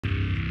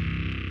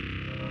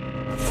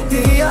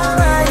the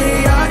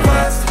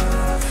YRAAquest.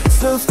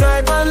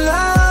 Subscribe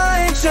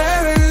online,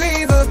 share and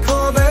leave a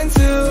comment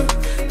too.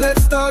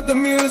 Let's start the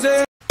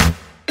music.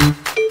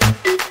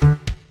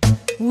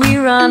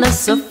 We're on a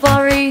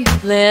safari,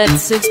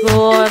 let's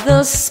explore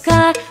the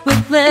sky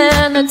with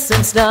planets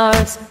and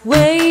stars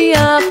way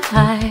up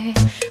high.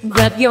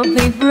 Grab your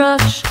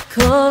paintbrush,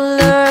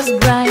 colors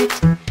bright.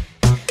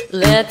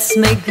 Let's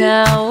make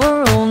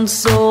our own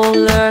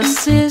solar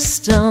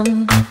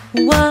system.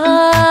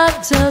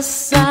 What a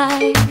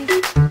sight!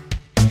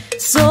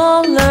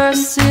 Solar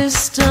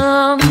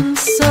system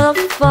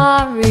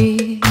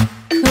safari.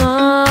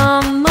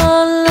 Come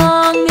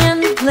along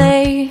and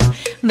play,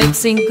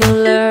 mixing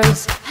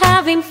colors,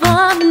 having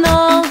fun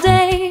all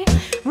day.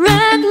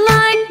 Red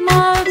like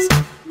Mars,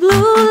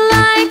 blue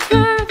like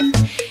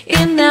Earth.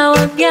 In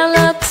our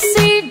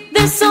galaxy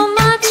there's so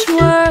much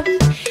worth.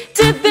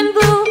 Dip in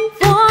blue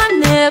for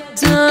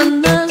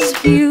Neptune's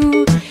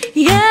hue,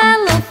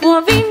 yellow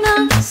for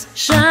Venus,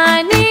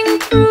 shining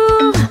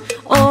through.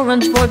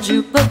 Orange for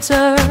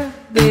Jupiter,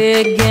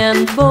 big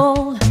and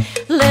bold.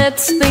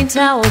 Let's paint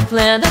our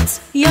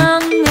planets,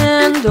 young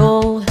and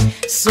old.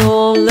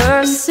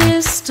 Solar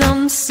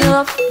system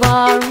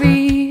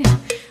safari.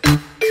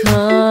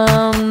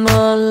 Come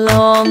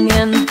along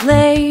and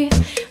play,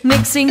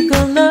 mixing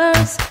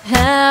colors,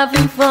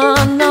 having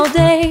fun all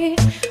day.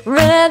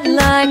 Red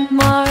like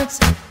Mars,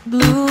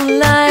 blue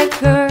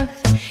like Earth.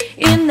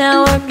 In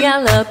our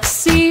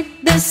galaxy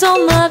there's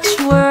so much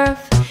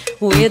worth.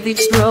 With each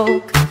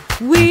stroke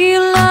we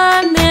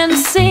learn and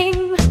sing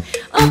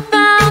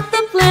about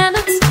the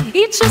planets,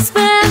 each a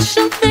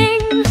special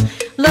thing.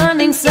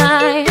 Learning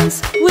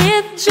science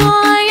with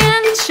joy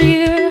and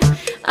cheer.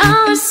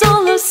 Our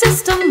solar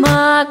system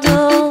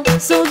model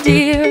so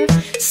dear.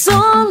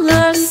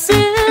 Solar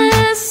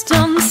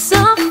system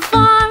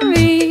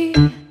safari.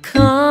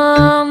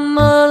 Come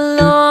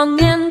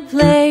along and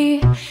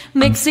play,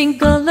 mixing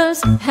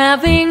colors,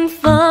 having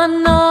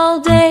fun all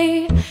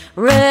day.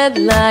 Red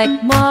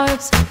like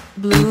Mars,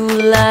 blue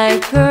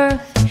like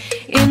Earth.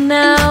 In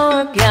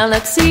our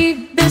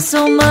galaxy there's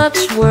so much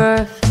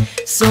worth.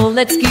 So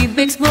let's keep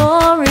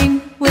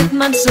exploring with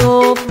mind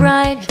so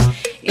bright.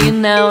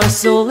 In our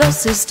solar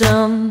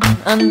system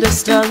under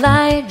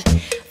starlight.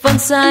 Fun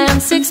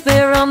science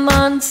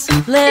experiments,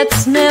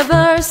 let's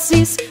never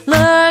cease.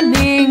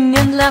 Learning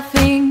and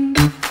laughing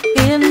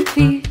in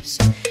peace.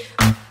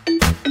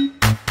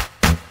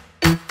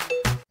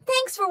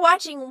 Thanks for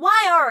watching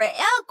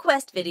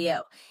YRAAquest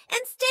video,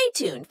 and stay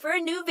tuned for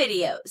new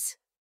videos.